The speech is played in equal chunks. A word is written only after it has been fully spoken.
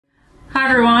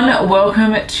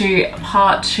welcome to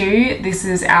part 2. This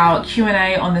is our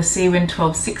Q&A on the Seawind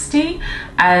 1260.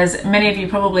 As many of you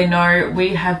probably know, we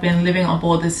have been living on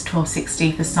board this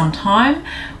 1260 for some time.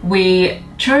 We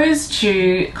chose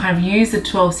to kind of use the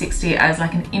 1260 as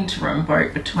like an interim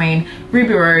boat between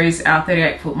Ruby Rose, our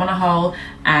 38-foot monohull,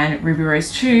 and Ruby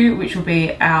Rose 2, which will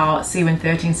be our Seawind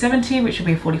 1370, which will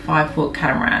be a 45-foot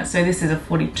catamaran. So this is a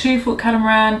 42-foot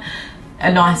catamaran,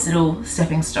 a nice little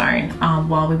stepping stone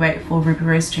while we wait for Ruby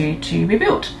Rose 2 to be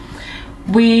built.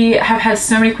 We have had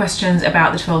so many questions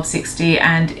about the 1260,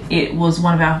 and it was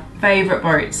one of our favourite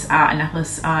boats in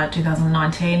Annapolis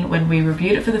 2019 when we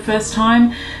reviewed it for the first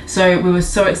time. So we were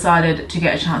so excited to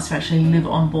get a chance to actually live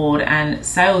on board and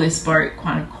sail this boat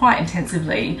quite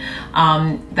intensively.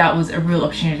 That was a real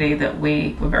opportunity that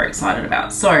we were very excited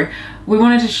about. So we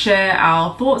wanted to share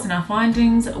our thoughts and our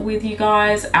findings with you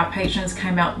guys. Our patrons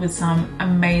came up with some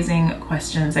amazing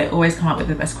questions. They always come up with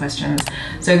the best questions.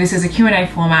 So this is a Q&A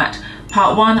format.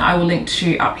 Part 1 I will link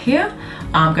to up here.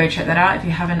 Go check that out if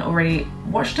you haven't already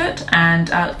watched it, and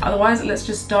otherwise let's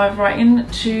just dive right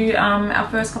into our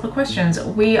first couple of questions.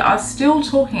 We are still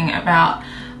talking about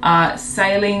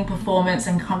sailing performance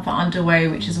and comfort underway,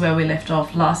 which is where we left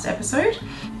off last episode.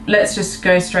 Let's just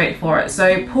go straight for it.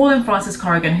 So Paul and Francis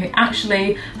Corrigan, who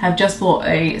actually have just bought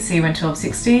a Seawind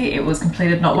 1260, it was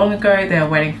completed not long ago. They're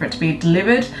waiting for it to be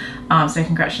delivered. So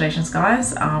congratulations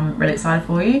guys, I'm really excited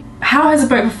for you. How has the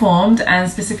boat performed,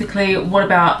 and specifically what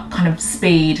about kind of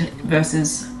speed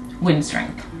versus wind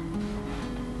strength?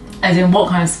 As in, what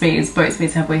kind of speeds, boat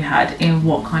speeds have we had in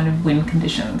what kind of wind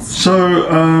conditions? So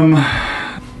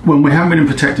when we haven't been in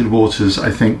protected waters, I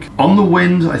think on the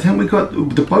wind, I think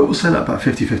the boat will sail at about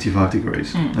 50-55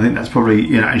 degrees. I think that's probably,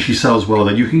 you know, and she sails well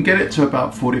then. You can get it to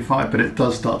about 45, but it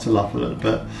does start to luff a little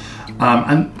bit.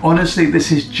 And honestly,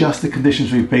 this is just the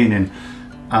conditions we've been in.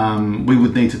 We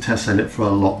would need to test sail it for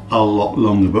a lot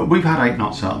longer, but we've had 8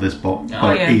 knots out of this boat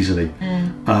easily.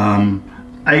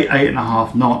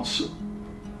 8.5 knots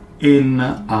in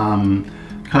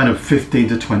kind of 15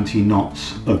 to 20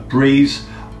 knots of breeze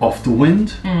off the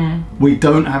wind. We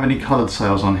don't have any coloured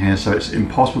sails on here, so it's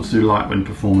impossible to do light wind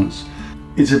performance.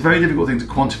 It's a very difficult thing to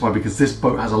quantify because this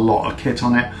boat has a lot of kit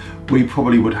on it. We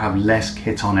probably would have less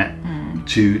kit on it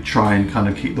to try and kind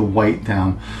of keep the weight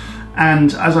down.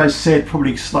 And as I said,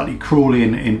 probably slightly cruelly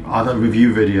in other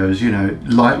review videos, you know,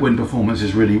 light wind performance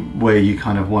is really where you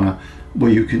kind of want to, where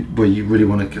you really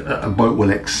want to, a boat will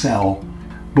excel.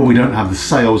 But we don't have the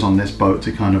sails on this boat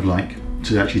to kind of like,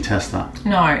 to actually test that.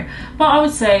 No, but I would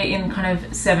say in kind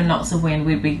of 7 knots of wind,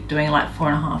 we'd be doing like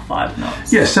 4.5, 5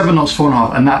 knots. Yeah, 7 knots,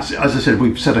 4.5, and that's, as I said,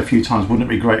 we've said a few times, wouldn't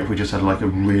it be great if we just had like a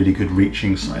really good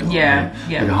reaching sail? Yeah,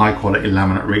 like a high quality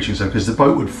laminate reaching sail, because the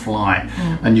boat would fly,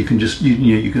 and you can just,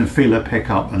 you can feel her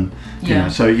pick up, and you know,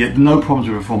 so yeah, no problems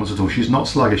with performance at all. She's not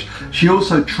sluggish. She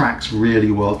also tracks really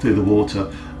well through the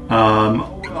water.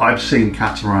 I've seen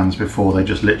catamarans before, they're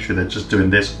just doing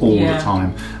this all the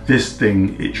time. This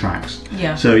thing, it tracks.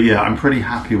 So yeah, I'm pretty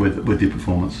happy with the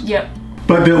performance.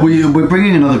 But we're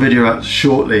bringing another video out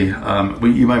shortly.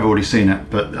 You may have already seen it,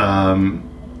 but I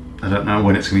don't know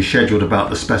when it's going to be scheduled, about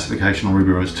the specification on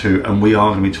Ruby Rose 2, and we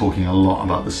are going to be talking a lot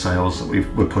about the sails that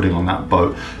we're putting on that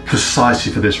boat, precisely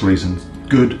for this reason.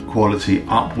 Good quality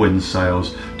upwind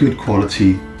sails, good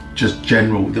quality just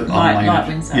general light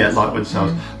wind sails. Yeah, light wind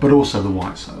sails, but also the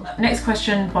white sails. Next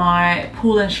question by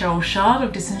Paul and Cheryl Shard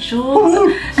of Distant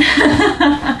Shores. You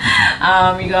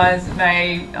guys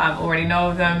may already know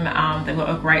of them. They've got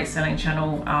a great sailing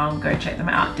channel. Go check them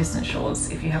out, Distant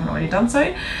Shores, if you haven't already done so.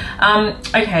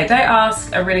 Okay, they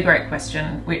ask a really great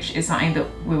question, which is something that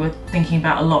we were thinking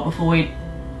about a lot before we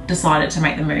decided to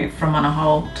make the move from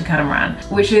monohull to catamaran,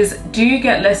 which is, do you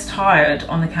get less tired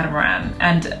on the catamaran?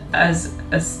 And as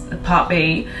part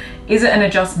B, is it an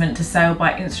adjustment to sail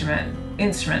by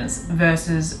instruments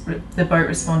versus the boat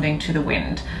responding to the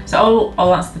wind? So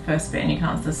I'll answer the first bit and you can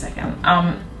answer the second.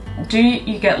 Do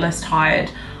you get less tired?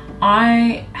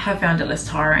 I have found it less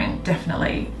tiring,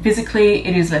 definitely. Physically,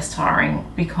 it is less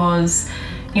tiring because,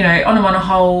 you know, on a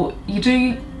monohull, you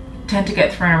do tend to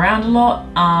get thrown around a lot,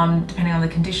 depending on the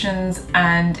conditions,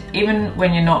 and even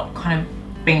when you're not kind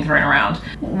of being thrown around.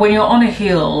 When you're on a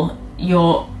hill,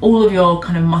 all of your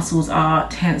kind of muscles are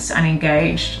tense and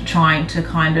engaged, trying to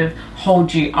kind of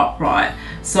hold you upright.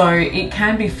 So it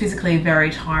can be physically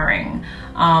very tiring.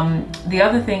 The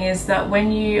other thing is that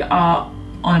when you are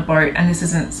on a boat, and this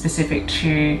isn't specific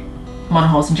to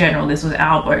monohulls in general, this was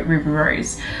our boat, Ruby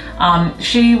Rose.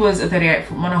 She was a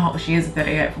 38-foot monohull, she is a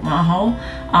 38-foot monohull,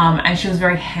 and she was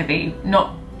very heavy,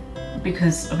 not not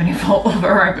because of any fault of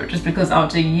her own, but just because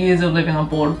after years of living on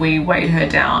board, we weighed her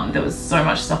down. There was so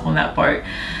much stuff on that boat.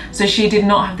 So she did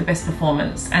not have the best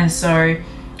performance. And so,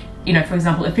 you know, for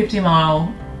example, a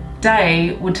 50-mile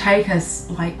day would take us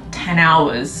like 10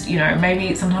 hours, you know,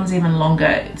 maybe sometimes even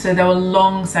longer. So there were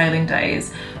long sailing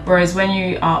days. Whereas when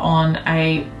you are on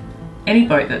any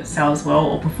boat that sails well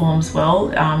or performs well,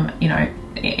 you know,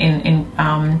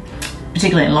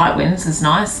 particularly in light winds is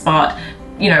nice, but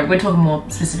you know, we're talking more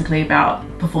specifically about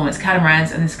performance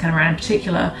catamarans, and this catamaran in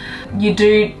particular, you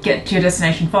do get to your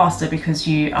destination faster because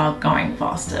you are going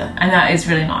faster, and that is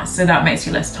really nice. So that makes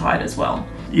you less tired as well.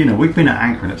 You know, we've been at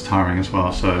anchor and it's tiring as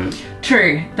well, so...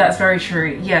 True, that's very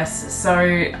true, yes. So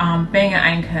being at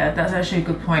anchor, that's actually a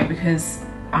good point, because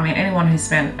I mean, anyone who's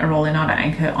spent a rolling night at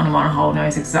anchor on a monohull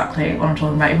knows exactly what I'm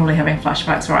talking about. You're probably having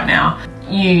flashbacks right now.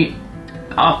 You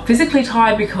are physically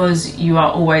tired because you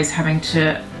are always having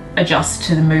to adjust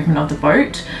to the movement of the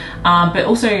boat, but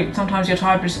also sometimes you're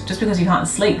tired just because you can't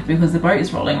sleep because the boat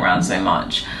is rolling around so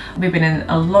much. We've been in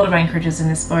a lot of anchorages in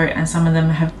this boat, and some of them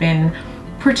have been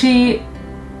pretty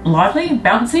lively,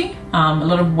 bouncy, a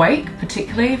lot of wake,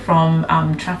 particularly from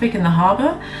traffic in the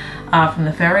harbour, from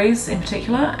the ferries in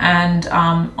particular, and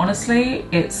honestly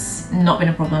it's not been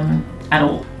a problem at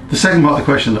all. The second part of the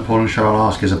question that Paul and Cheryl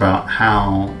ask is about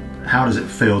how does it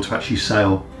feel to actually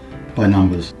sail by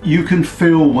numbers. You can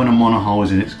feel when a monohull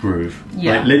is in its groove.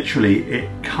 Yeah. Like literally, it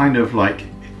kind of like,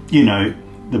 you know,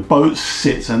 the boat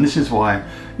sits, and this is why,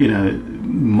 you know,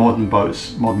 modern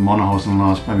boats, modern monohulls in the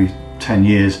last maybe 10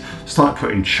 years start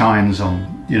putting chines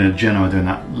on. You know, Genoa are doing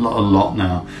that a lot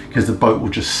now, because the boat will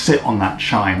just sit on that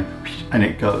chine and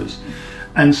it goes.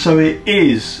 And so it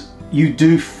is, you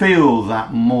do feel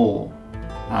that more,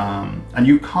 and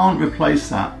you can't replace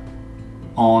that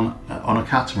on a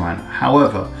catamaran.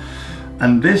 However,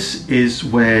 and this is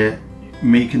where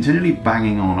me continually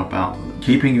banging on about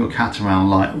keeping your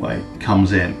catamaran lightweight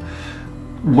comes in.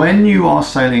 When you are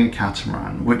sailing a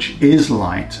catamaran, which is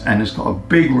light and has got a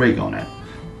big rig on it,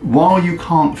 while you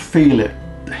can't feel it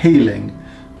heeling,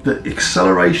 the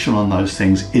acceleration on those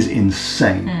things is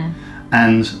insane.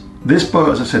 And this boat,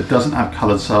 as I said, doesn't have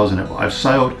coloured sails in it, but I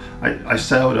sailed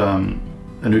an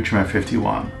Outremer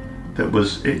 51 that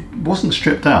it wasn't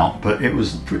stripped out, but it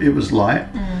was light,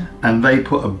 and they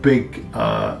put a big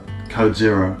code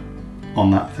 0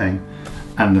 on that thing,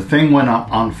 and the thing went up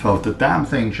unfurled. The damn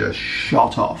thing just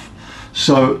shot off.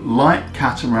 So light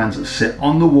catamarans that sit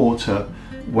on the water,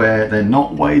 where they're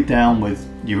not weighed down with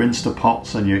your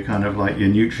Instapots and your kind of like your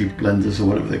Nutri blenders or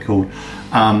whatever they're called,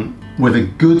 with a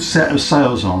good set of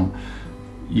sails on,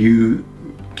 you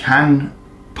can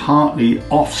partly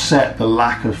offset the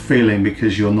lack of feeling,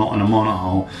 because you're not on a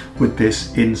monohull, with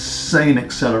this insane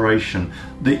acceleration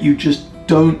that you just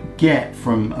don't get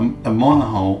from a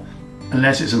monohull,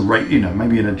 unless it's you know,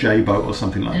 maybe in a J boat or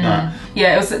something like that.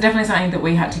 Yeah, it was definitely something that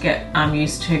we had to get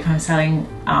used to, kind of sailing,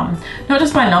 not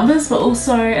just by numbers, but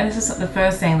also, and this is the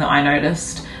first thing that I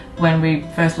noticed when we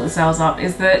first put the sails up,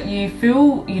 is that you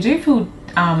do feel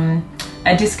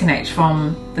a disconnect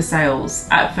from the sails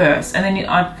at first, and then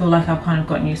I feel like I've kind of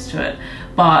gotten used to it.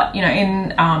 But you know,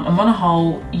 in a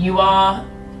monohull, you are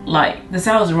like, the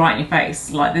sails are right in your face.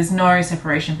 Like, there's no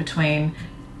separation between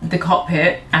the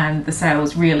cockpit and the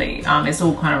sails, really. It's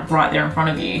all kind of right there in front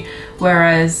of you.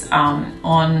 Whereas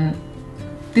on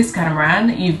this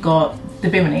catamaran, you've got the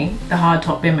bimini, the hard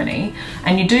top bimini,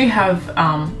 and you do have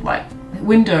like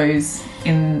windows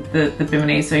in the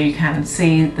bimini so you can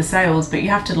see the sails, but you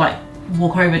have to like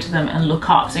walk over to them and look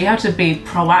up. So you have to be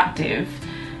proactive.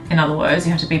 In other words,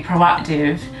 you have to be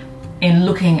proactive in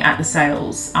looking at the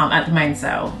sails, at the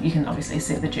mainsail. You can obviously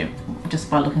see the jib just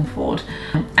by looking forward.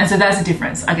 And so that's a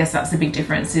difference. I guess that's the big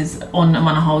difference, is on a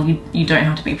monohull, you don't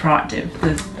have to be proactive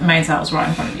because the mainsail is right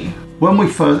in front of you. When we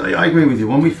first, I agree with you,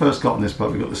 when we first got on this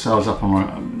boat, we got the sails up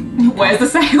and where's the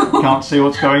sail? Can't see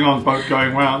what's going on, boat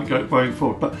going round, going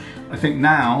forward. But I think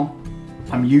now,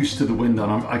 I'm used to the window,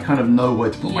 and I kind of know where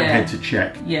to put my head to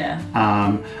check. Yeah.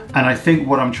 And I think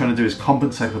what I'm trying to do is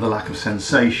compensate for the lack of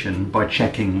sensation by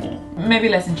checking more. Maybe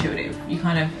less intuitive. You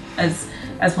kind of, as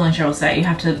Paul and Cheryl say, you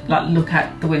have to like look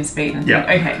at the wind speed and think,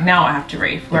 okay, now I have to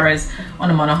reef. Whereas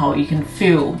on a monohull, you can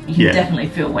definitely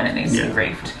feel when it needs to be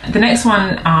reefed. The next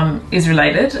one is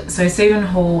related. So Stephen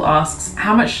Hall asks,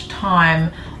 how much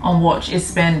time on watch is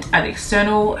spent at the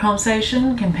external helm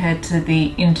station compared to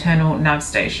the internal nav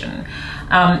station?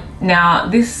 Now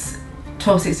this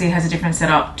 1260 has a different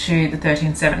setup to the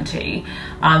 1370. The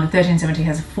 1370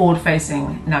 has a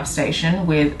forward-facing nav station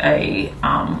with a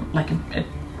like a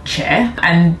chair,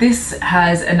 and this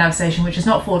has a nav station which is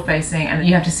not forward facing, and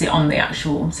you have to sit on the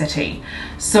actual settee.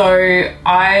 So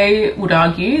I would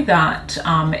argue that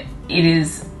it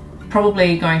is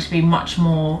probably going to be much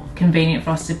more convenient for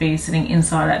us to be sitting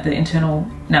inside at the internal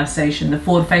nav station, the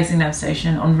forward facing nav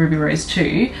station on Ruby Rose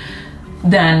 2,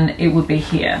 than it would be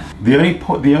here. The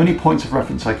only points of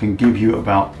reference I can give you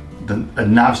about a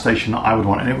nav station that I would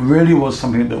want, and it really was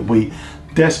something that we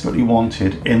desperately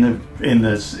wanted in the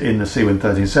Seawind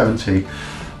 1370,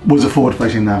 was a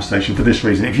forward-facing nav station for this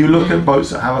reason. If you look at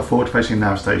boats that have a forward-facing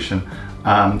nav station,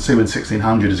 Seawind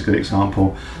 1600 is a good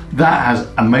example, that has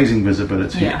amazing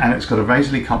visibility, and it's got a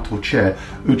amazingly comfortable chair.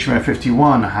 Uchimere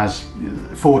 51 has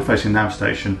forward-facing nav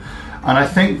station, and I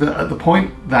think that at the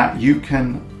point that you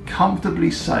can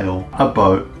comfortably sail a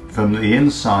boat from the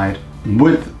inside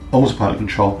with autopilot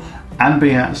control and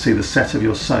being able to see the set of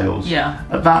your sails,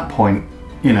 at that point,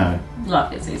 you know,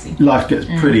 life gets easy. Life gets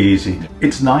pretty easy.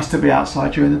 It's nice to be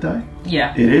outside during the day.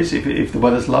 Yeah. It is. If the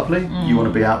weather's lovely, you want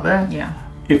to be out there. Yeah.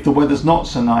 If the weather's not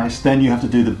so nice, then you have to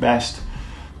do the best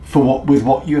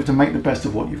you have to make the best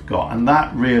of what you've got. And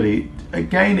that really,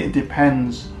 again, it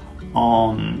depends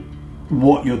on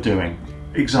what you're doing.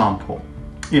 Example,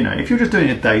 you know, if you're just doing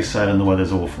a day sail and the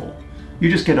weather's awful,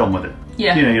 you just get on with it.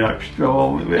 Yeah. You know, you're like,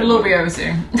 oh, it'll be over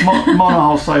soon.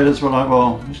 Monohull sailors were like,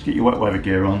 well, just get your wet weather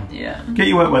gear on. Yeah. Get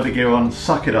your wet weather gear on,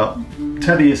 suck it up,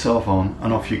 tether yourself on,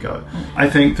 and off you go. I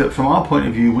think that from our point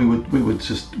of view, we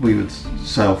would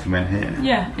sail from in here.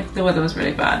 Yeah, if the weather was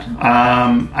really bad.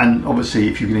 And obviously,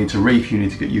 if you need to reef,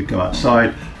 you'd go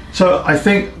outside. So I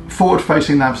think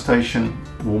forward-facing nav station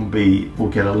will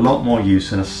get a lot more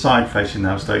use than a side-facing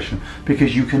nav station,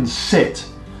 because you can sit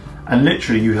and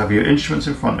literally you have your instruments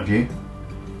in front of you,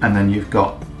 and then you've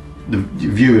got the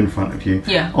view in front of you.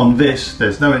 Yeah. On this,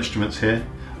 there's no instruments here,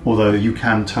 although you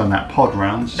can turn that pod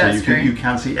round, so you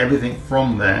can see everything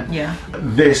from there. Yeah.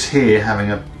 This here,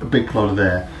 having a big plotter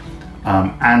there,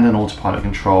 and an autopilot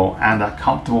control, and that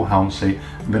comfortable helm seat,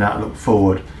 and being able to look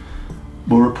forward.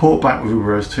 We'll report back with Ruby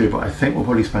Rose 2, but I think we'll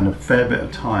probably spend a fair bit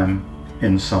of time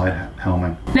inside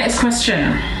helming. Next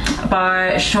question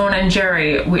by Sean and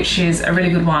Jerry, which is a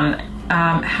really good one.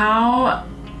 How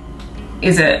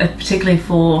is it, particularly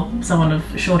for someone of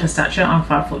shorter stature, I'm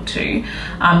 5'2",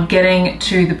 getting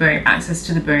to the boom, access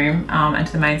to the boom and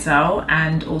to the mainsail,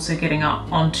 and also getting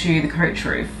up onto the coach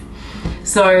roof?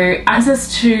 So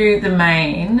access to the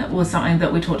main was something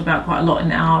that we talked about quite a lot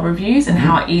in our reviews, and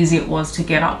how easy it was to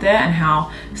get up there and how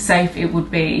safe it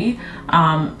would be,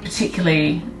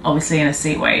 particularly obviously in a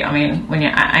seaway. I mean, when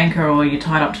you're at anchor or you're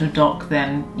tied up to a dock,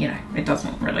 then, you know, it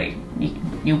doesn't really,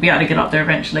 you'll be able to get up there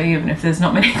eventually, even if there's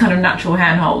not many kind of natural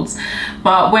handholds.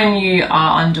 But when you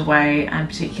are underway, and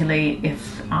particularly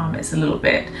if it's a little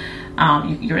bit,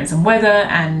 you're in some weather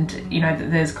and you know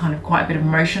that there's kind of quite a bit of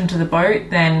motion to the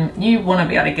boat, then you want to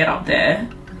be able to get up there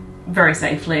very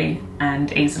safely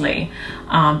and easily,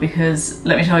 because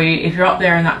let me tell you, if you're up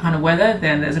there in that kind of weather,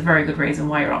 then there's a very good reason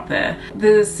why you're up there.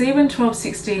 The Seawind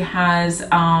 1260 has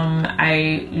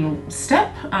a little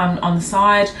step on the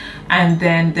side, and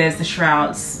then there's the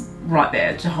shrouds right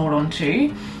there to hold on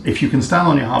to. If you can stand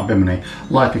on your hard bimini,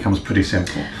 life becomes pretty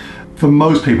simple. For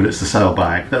most people, it's the sail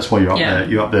bag. That's why you're up there.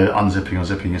 You're up there unzipping or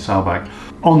zipping your sail bag.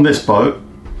 On this boat,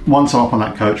 once I'm up on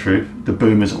that coach roof, the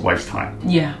boom is at waist height.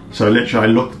 Yeah. So literally, I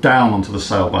look down onto the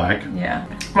sail bag. Yeah.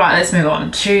 Right, let's move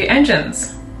on to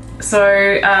engines.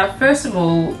 So first of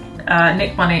all,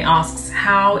 Nick Bunny asks,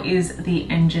 how is the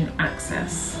engine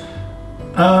access?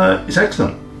 It's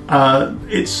excellent. I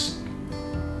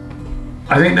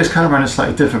think this catamaran is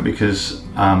slightly different because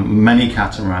many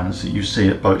catamarans that you see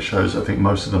at boat shows, I think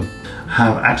most of them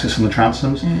have access on the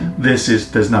transoms.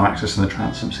 There's no access on the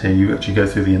transoms here. You actually go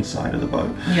through the inside of the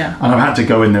boat. Yeah. And I've had to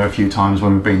go in there a few times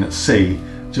when we've been at sea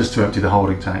just to empty the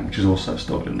holding tank, which is also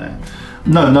stored in there.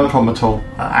 No problem at all.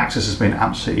 Access has been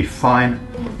absolutely fine.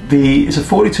 It's a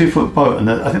 42-foot boat, and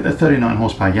I think there are 39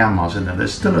 horsepower Yamahas in there.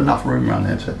 There's still enough room around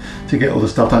there to get all the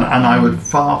stuff done. And I would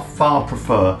far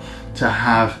prefer to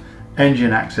have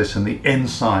engine access on the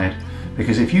inside,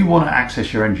 because if you want to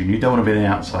access your engine, you don't want to be on the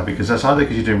outside, because that's either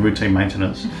because you're doing routine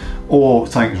maintenance or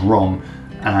something's wrong,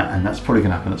 and that's probably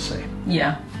going to happen at sea.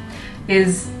 Yeah.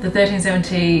 Is the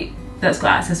 1370, that's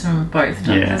got access from both,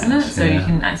 doesn't it? So you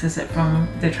can access it from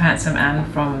the transom and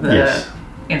from the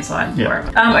inside, wherever.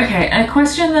 Okay, a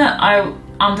question that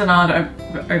I'm denied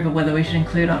over whether we should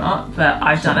include or not, but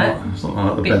I've done it. It's not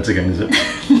like the beds again, is it?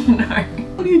 No.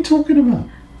 What are you talking about?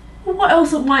 Well, what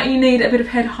else might you need a bit of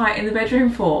head height in the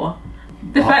bedroom for?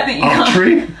 The fact that you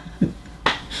can't...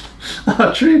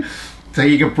 Archery?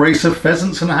 Taking a brace of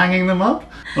pheasants and hanging them up?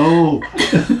 Oh,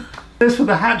 that's what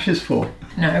the hatch is for.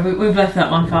 No, we've left that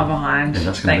one far behind. Yeah,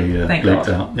 that's going to be bleeped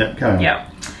out. Yeah, carry on. Yeah.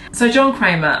 So John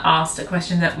Kramer asked a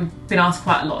question that we've been asked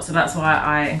quite a lot, so that's why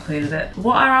I included it.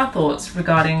 What are our thoughts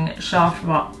regarding shaft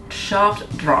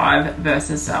drive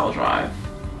versus sail drive?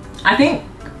 I think,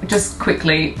 just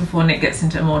quickly before Nick gets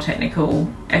into a more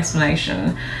technical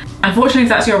explanation, unfortunately if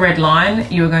that's your red line,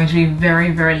 you are going to be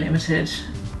very, very limited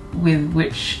with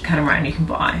which catamaran you can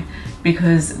buy,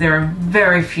 because there are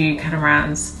very few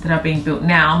catamarans that are being built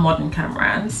now, modern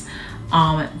catamarans,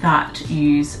 that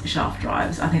use shaft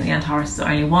drives. I think the Antares is the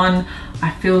only one. I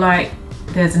feel like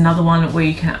there's another one where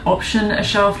you can option a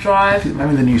shaft drive.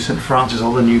 Maybe the new St. Francis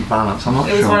or the new Balance, I'm not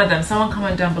sure. It was one of them. Someone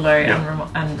comment down below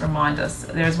and remind us.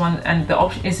 There's one, and the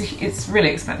option is, it's really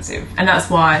expensive. And that's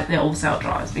why they're all sail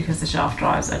drives, because the shaft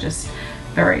drives are just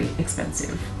very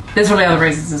expensive. There's probably other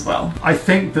reasons as well. I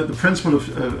think that the principle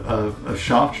of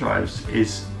shaft drives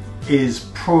is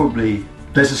probably,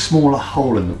 there's a smaller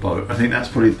hole in the boat. I think that's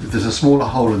probably, there's a smaller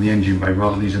hole in the engine bay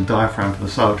rather than using diaphragm for the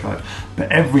sail drive.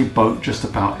 But every boat just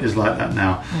about is like that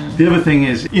now. The other thing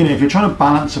is, you know, if you're trying to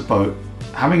balance a boat,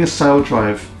 having a sail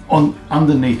drive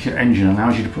underneath your engine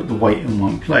allows you to put the weight in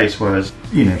one place. Whereas,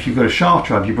 you know, if you've got a shaft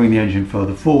drive, you bring the engine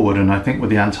further forward. And I think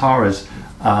with the Antares,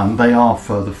 they are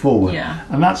further forward. Yeah.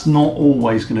 And that's not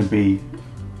always going to be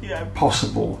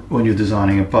possible when you're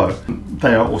designing a boat.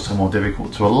 They are also more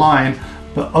difficult to align.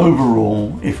 But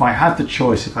overall, if I had the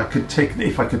choice, if I could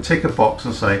tick a box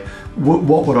and say,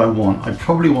 what would I want? I'd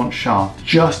probably want shaft,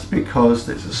 just because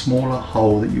there's a smaller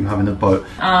hole that you have in the boat.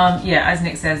 Yeah, as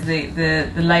Nick says,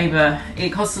 the labour,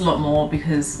 it costs a lot more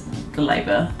because the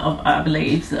labour, I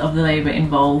believe, of the labour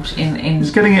involved in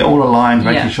it's getting it all aligned,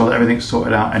 making sure that everything's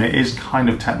sorted out, and it is kind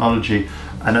of technology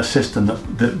and a system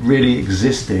that really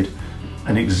existed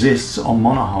and exists on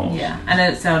monohulls. Yeah, and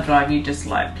at sail drive you just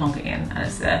like plonk it in and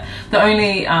it's there. The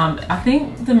only, I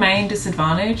think the main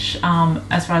disadvantage,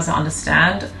 as far as I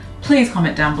understand, please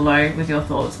comment down below with your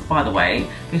thoughts, by the way,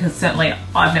 because certainly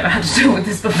I've never had to deal with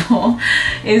this before,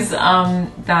 is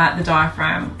that the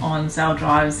diaphragm on sail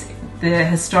drives, there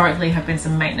historically have been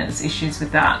some maintenance issues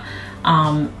with that.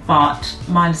 But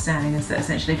my understanding is that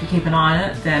essentially if you keep an eye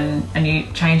on it, then, and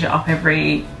you change it up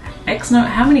every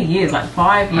how many years? Like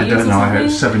 5 years? I don't know. I heard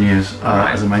 7 years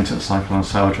Right. as a maintenance cycle on a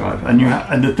sail drive. And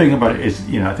and the thing about it is,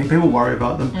 you know, I think people worry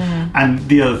about them. And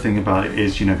the other thing about it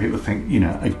is, you know, people think, you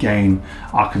know, again,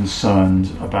 are concerned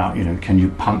about, you know, can you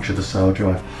puncture the sail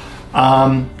drive?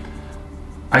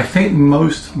 I think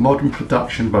most modern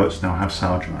production boats now have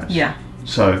sail drives. Yeah.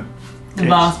 So the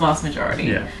vast majority.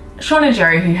 Yeah. Sean and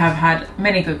Jerry, who have had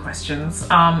many good questions,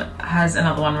 has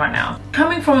another one right now.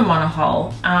 Coming from a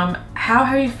monohull, how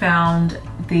have you found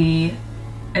the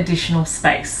additional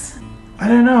space? I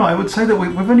don't know. I would say that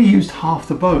we've only used half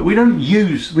the boat. We haven't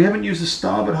used the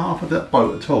starboard half of that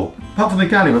boat at all. Apart from the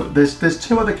galley, but there's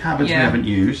 2 other cabins we haven't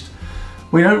used.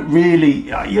 We don't really.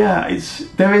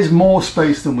 There is more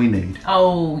space than we need.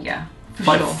 Oh yeah, for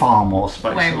like sure. Far more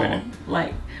space. Way than we more. need.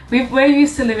 Like we're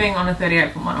used to living on a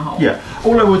 38-foot monohull. Yeah.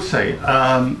 All I would say,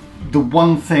 the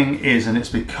one thing is, and it's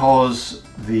because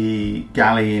the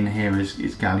galley in here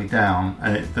is galley down,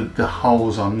 and the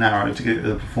holes are narrow to get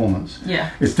the performance.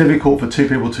 Yeah. It's difficult for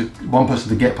one person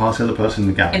to get past the other person in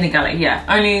the galley. In the galley, yeah.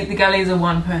 Only the galleys are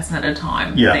one person at a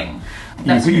time thing.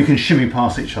 You can shimmy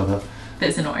past each other.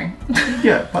 That's annoying.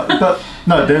 Yeah, but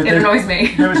no, it annoys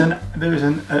me. There is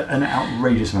an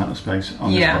outrageous amount of space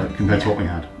on this boat compared to what we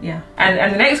had. Yeah,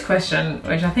 and the next question,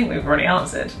 which I think we've already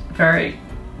answered very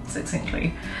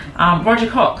succinctly, Roger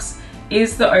Cox,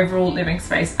 is the overall living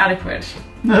space adequate?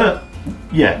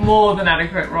 Yeah. More than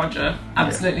adequate, Roger.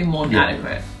 Absolutely more than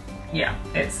adequate. Yeah,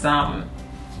 it's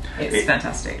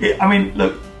fantastic. I mean,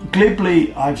 look,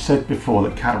 glibly, I've said before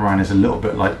that catamaran is a little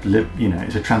bit like, you know,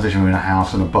 it's a transition between a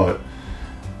house and a boat.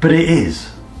 But it is,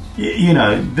 you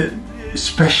know,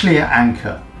 especially at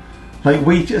anchor. Like,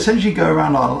 we essentially go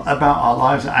around about our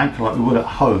lives at anchor like we would at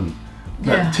home.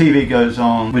 The TV goes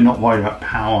on, we're not worried about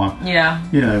power. Yeah.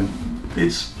 You know,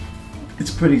 it's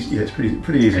pretty easy.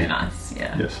 Pretty nice,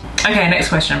 yeah. Yes. Okay, next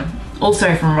question.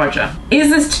 Also from Roger.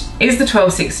 Is the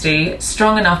 1260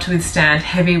 strong enough to withstand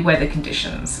heavy weather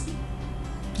conditions?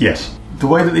 Yes. The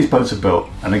way that these boats are built,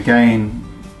 and again,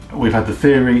 we've had the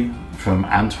theory from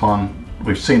Antoine.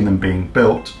 We've seen them being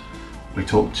built. We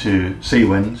talked to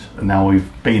Seawind, and now we've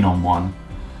been on one.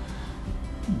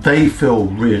 They do feel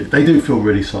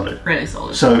really solid. Really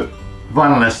solid. So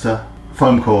vinyl ester,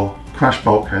 foam core, crash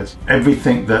bulkheads,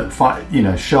 everything that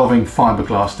shelving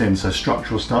fiberglassed in, so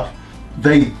structural stuff.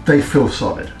 They feel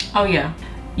solid. Oh yeah,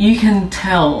 you can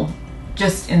tell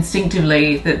just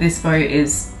instinctively that this boat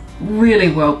is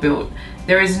really well built.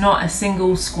 There is not a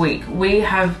single squeak. We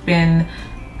have been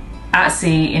at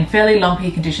sea in fairly lumpy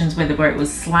conditions where the boat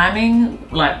was slamming,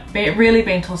 like really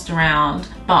being tossed around.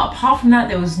 But apart from that,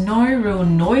 there was no real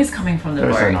noise coming from the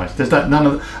boat. So nice. There's that none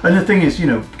of, and the thing is, you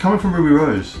know, coming from Ruby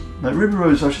Rose, like Ruby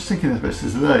Rose, I was just thinking this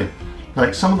today,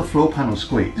 like some of the floor panels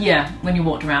squeaked. Yeah, when you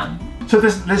walked around. So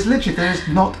there's literally, there is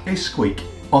not a squeak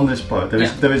on this boat.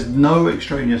 There is no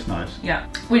extraneous noise. Yeah,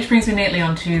 which brings me neatly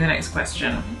on to the next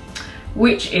question,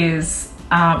 which is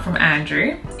from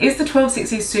Andrew. Is the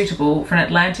 1260 suitable for an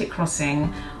Atlantic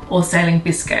crossing or sailing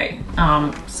Biscay?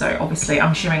 So obviously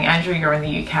I'm assuming, Andrew, you're in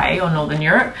the UK or Northern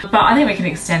Europe, but I think we can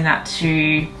extend that to,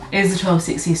 is the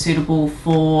 1260 suitable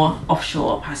for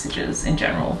offshore passages in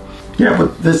general? Yeah,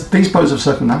 but these boats have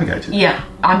circumnavigated. Yeah,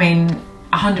 I mean,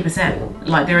 100%.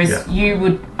 Like there is,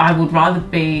 I would rather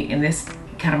be in this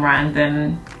catamaran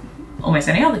than almost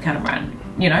any other catamaran,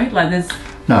 you know, like there's...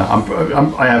 No,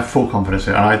 I have full confidence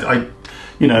in it, and I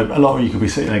you know, a lot of you could be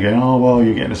sitting there going, oh well,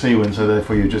 you're getting a Seawind, so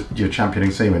therefore you're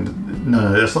championing Seawind.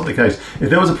 No, that's not the case.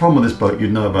 If there was a problem with this boat,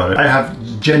 you'd know about it. I have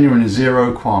genuinely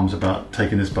zero qualms about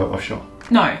taking this boat offshore.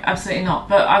 No, absolutely not.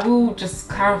 But I will just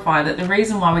clarify that the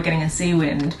reason why we're getting a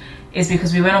Seawind is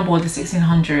because we went on board the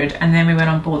 1600 and then we went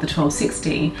on board the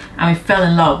 1260 and we fell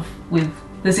in love with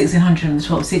the 1600 and the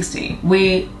 1260.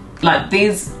 We, like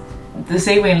these, the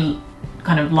Seawind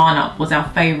kind of lineup was our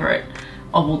favourite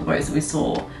of all the boats that we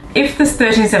saw. If this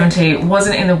 1370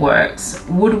 wasn't in the works,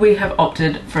 would we have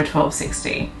opted for a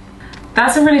 1260?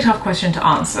 That's a really tough question to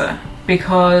answer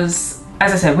because,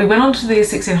 as I said, we went on to the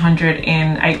 1600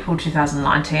 in April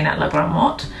 2019 at La Grande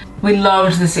Motte. We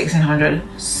loved the 1600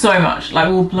 so much, like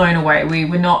we were blown away. We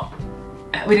did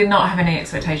not have any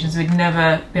expectations. We'd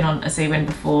never been on a Seawind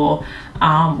before.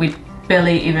 We'd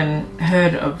barely even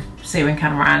heard of Seawind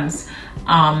catamarans.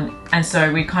 And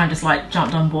so we kind of just like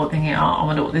jumped on board thinking, oh, I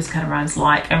wonder what this catamaran's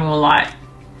like. And we were like,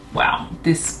 wow,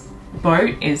 this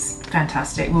boat is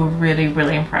fantastic. We were really,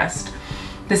 really impressed.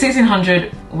 The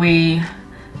 1600, we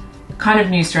kind of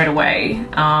knew straight away,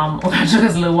 although it took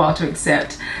us a little while to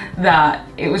accept, that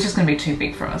it was just going to be too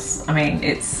big for us. I mean,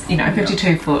 it's, you know, a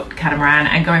 52-foot catamaran,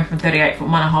 and going from 38-foot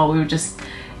monohull,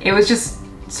 it was just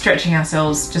stretching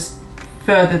ourselves just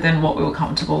further than what we were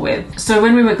comfortable with. So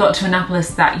when we got to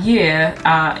Annapolis that year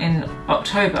in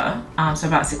October, so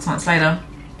about 6 months later,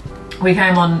 we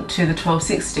came on to the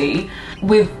 1260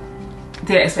 with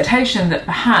the expectation that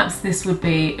perhaps this would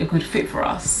be a good fit for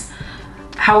us.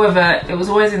 However, it was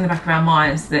always in the back of our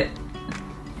minds that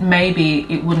maybe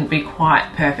it wouldn't be quite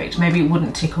perfect. Maybe it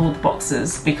wouldn't tick all the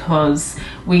boxes because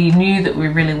we knew that we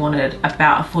really wanted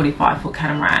about a 45-foot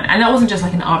catamaran. And that wasn't just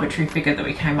like an arbitrary figure that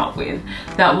we came up with.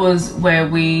 That was where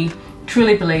we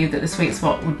truly believed that the sweet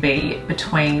spot would be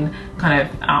between kind of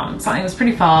something that was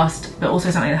pretty fast, but also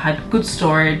something that had good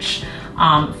storage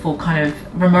for kind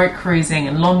of remote cruising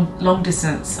and long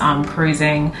distance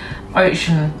cruising,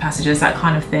 ocean passages, that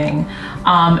kind of thing.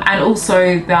 And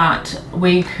also that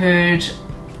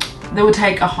they would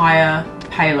take a higher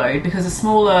payload, because a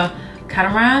smaller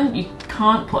catamaran, you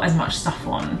can't put as much stuff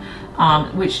on,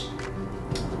 which,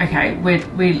 okay,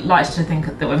 we like to think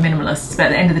that we're minimalists, but at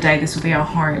the end of the day, this would be our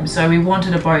home. So we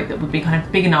wanted a boat that would be kind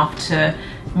of big enough to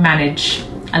manage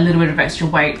a little bit of extra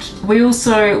weight. We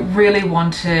also really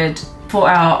wanted for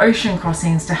our ocean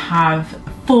crossings to have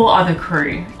 4 other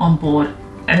crew on board,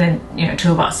 and then, you know,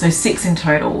 2 of us, so 6 in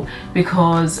total,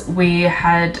 because we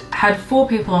had 4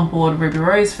 people on board Ruby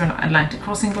Rose for an Atlantic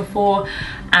crossing before,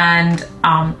 and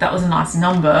that was a nice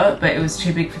number, but it was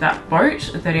too big for that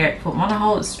boat. A 38-foot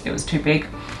monohull, it was too big,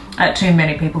 too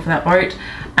many people for that boat.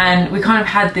 And we kind of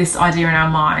had this idea in our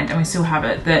mind, and we still have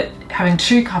it, that having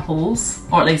 2 couples,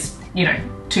 or at least, you know,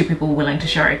 2 people willing to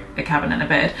share a cabin and a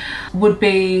bed, would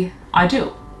be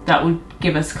ideal. That would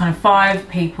give us kind of 5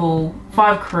 people,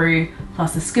 5 crew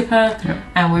plus the skipper. Yep.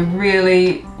 And we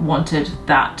really wanted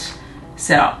that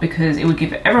setup because it would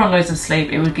give everyone loads of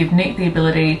sleep. It would give Nick the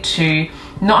ability to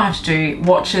not have to do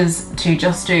watches, to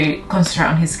just concentrate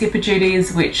on his skipper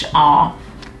duties, which are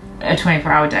a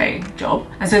 24-hour day job.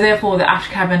 And so therefore the aft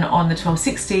cabin on the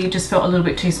 1260 just felt a little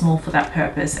bit too small for that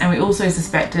purpose. And we also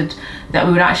suspected that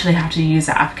we would actually have to use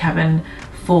that aft cabin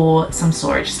for some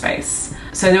storage space.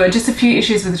 So there were just a few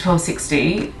issues with the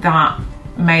 1260 that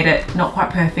made it not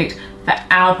quite perfect for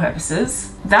our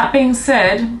purposes. That being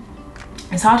said,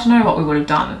 it's hard to know what we would have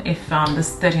done if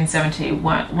this 1370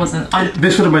 wasn't...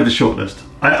 This would have made the shortlist.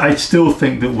 I still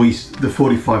think that the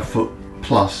 45-foot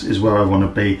plus is where I want to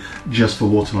be, just for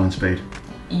waterline speed.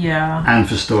 Yeah. And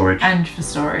for storage. And for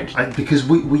storage. Because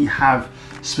we have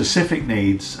specific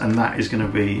needs, and that is going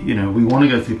to be, you know, we want to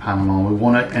go through Panama, we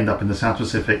want to end up in the South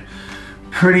Pacific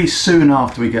pretty soon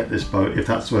after we get this boat, if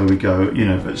that's where we go, you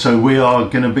know. So we are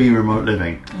going to be remote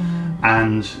living,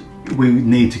 and we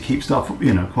need to keep stuff,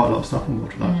 you know, quite a lot of stuff on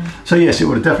board for that. So yes, it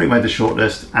would have definitely made the short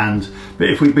list. But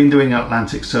if we'd been doing an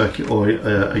Atlantic circuit or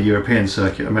a European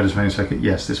circuit, a Mediterranean circuit,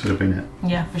 yes, this would have been it.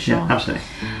 Yeah, for sure. Yeah, absolutely.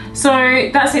 So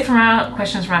that's it from our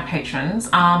questions from our patrons.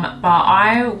 But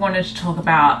I wanted to talk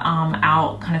about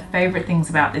our kind of favourite things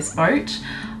about this boat.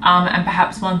 And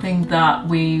perhaps one thing that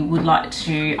we would like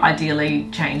to ideally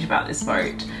change about this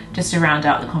boat, just to round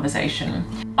out the conversation.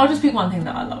 I'll just pick one thing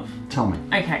that I love. Tell me.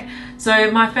 Okay, so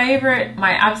my favourite,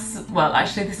 well,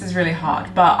 actually this is really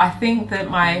hard, but I think that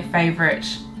my favourite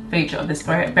feature of this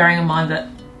boat, bearing in mind that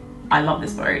I love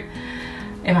this boat,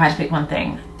 if I had to pick one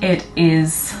thing, it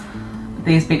is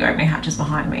these big opening hatches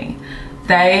behind me.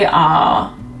 They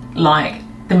are like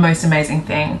the most amazing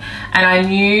thing, and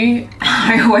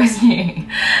I always knew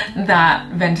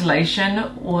that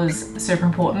ventilation was super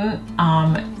important,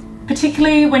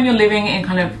 particularly when you're living in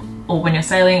kind of, or when you're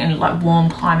sailing in like warm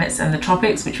climates and the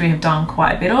tropics, which we have done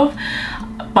quite a bit of.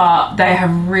 But they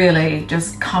have really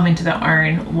just come into their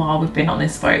own while we've been on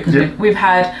this boat, because we've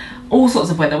had all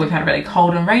sorts of weather. We've had really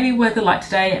cold and rainy weather like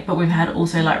today, but we've had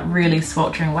also like really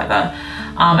sweltering weather,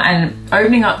 and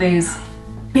opening up these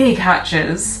big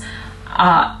hatches,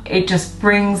 it just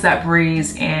brings that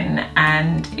breeze in,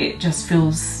 and it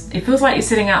feels like you're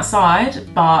sitting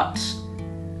outside but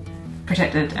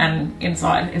protected and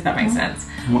inside, if that makes sense.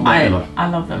 I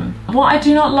love them. What I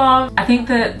do not love, I think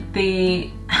that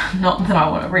not that I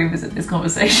want to revisit this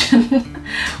conversation,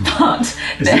 but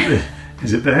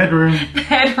is it the headroom? The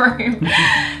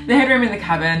headroom in the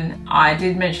cabin. I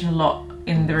did mention a lot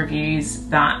in the reviews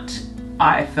that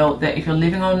I felt that if you're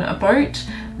living on a boat,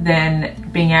 then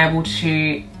being able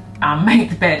to make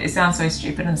the bed, it sounds so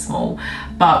stupid and small,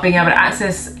 but being able to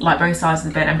access like both sides of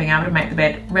the bed and being able to make the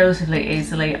bed relatively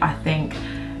easily, I think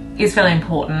is fairly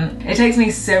important. It takes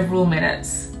me several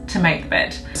minutes to make the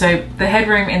bed. So the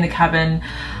headroom in the cabin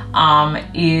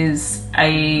is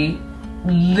a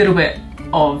little bit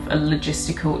of a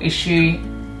logistical issue.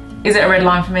 Is it a red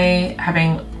line for me,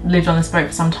 having lived on this boat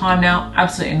for some time now?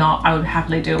 Absolutely not. I would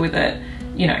happily deal with it.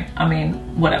 You know, I mean,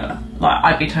 whatever. Like,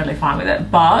 I'd be totally fine with it.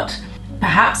 But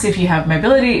perhaps if you have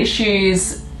mobility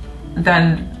issues,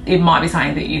 then it might be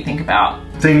something that you think about.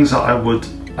 Things that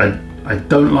I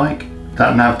don't like,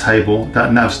 that nav table,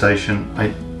 that nav station,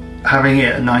 having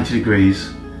it at 90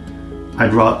 degrees,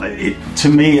 I'd rather, to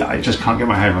me, I just can't get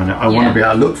my head around it. I want to be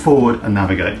able to look forward and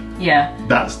navigate. Yeah.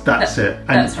 That's it. And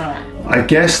that's right. I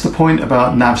guess the point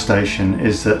about nav station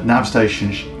is that nav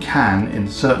stations can, in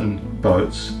certain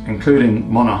boats,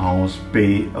 including monohulls,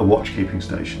 be a watch keeping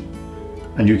station,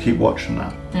 and you keep watch from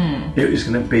that. It is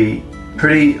going to be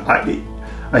pretty.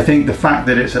 I think the fact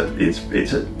that it's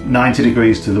at 90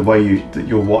 degrees to the way you're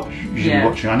usually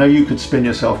watching. I know you could spin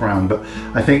yourself around, but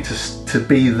I think to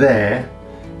be there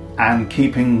and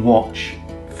keeping watch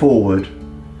forward.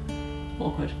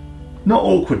 Awkward. Not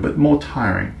awkward, but more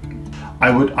tiring. I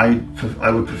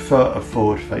would prefer a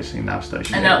forward-facing nav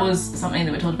station. And that was something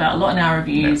that we talked about a lot in our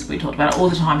reviews. We talked about it all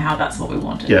the time, how that's what we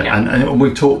wanted. And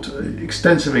we talked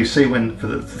extensively Seawind for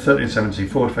the 1370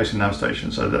 forward-facing nav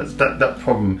station. So that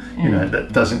problem, you know,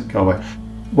 that doesn't go away.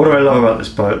 What do I love about this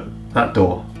boat? That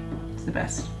door. It's the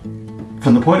best.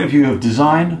 From the point of view of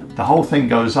design, the whole thing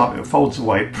goes up, it folds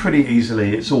away pretty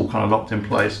easily, it's all kind of locked in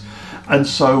place. And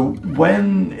so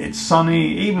when it's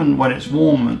sunny, even when it's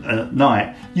warm at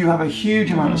night, you have a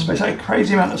huge amount of space, like a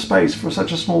crazy amount of space for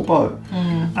such a small boat.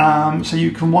 So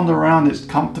you can wander around, it's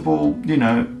comfortable, you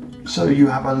know, so you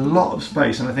have a lot of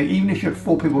space. And I think even if you have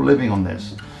 4 people living on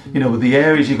this, you know, with the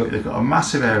areas you've got a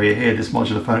massive area here, this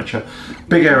modular furniture,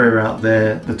 big area out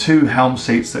there, the 2 helm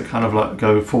seats that kind of like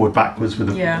go forward backwards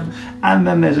with the, and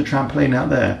then there's a trampoline out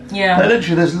there.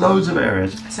 Literally there's loads of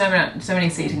areas. So many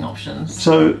seating options.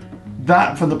 So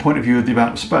that from the point of view of the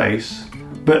amount of space,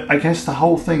 but I guess the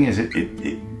whole thing is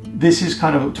this is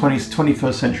kind of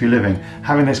 21st century living,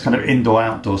 having this kind of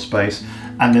indoor-outdoor space,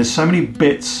 and there's so many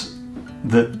bits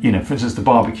that, you know, for instance, the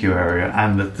barbecue area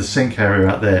and the sink area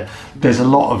out there, there's a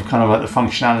lot of kind of like the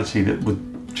functionality that would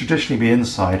traditionally be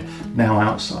inside, now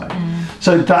outside.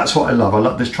 So that's what I love. I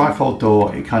love this trifold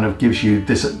door. It kind of gives you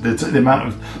the amount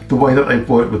of the way that they've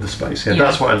worked with the space here.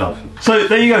 That's what I love. So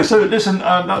there you go. So listen,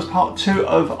 that was part 2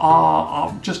 of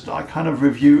our kind of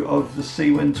review of the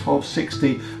Seawind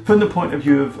 1260 from the point of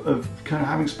view of kind of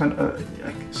having spent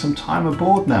some time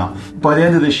aboard now. By the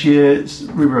end of this year,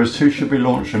 Rose 2 should be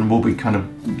launched, and we'll be kind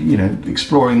of, you know,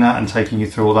 exploring that and taking you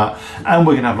through all that. And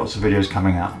we're going to have lots of videos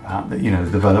coming out about the, you know,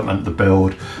 the development, the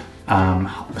build,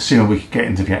 assuming we could get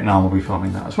into Vietnam, we'll be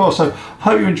filming that as well. So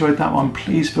hope you enjoyed that one.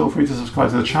 Please feel free to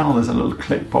subscribe to the channel. There's a little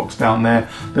click box down there.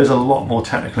 There's a lot more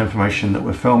technical information that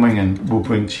we're filming and we'll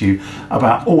bring to you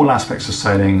about all aspects of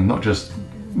sailing, not just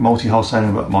multi-hull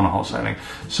sailing but monohull sailing.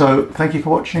 So thank you for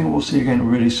watching. We'll see you again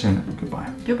really soon.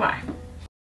 Goodbye. Goodbye.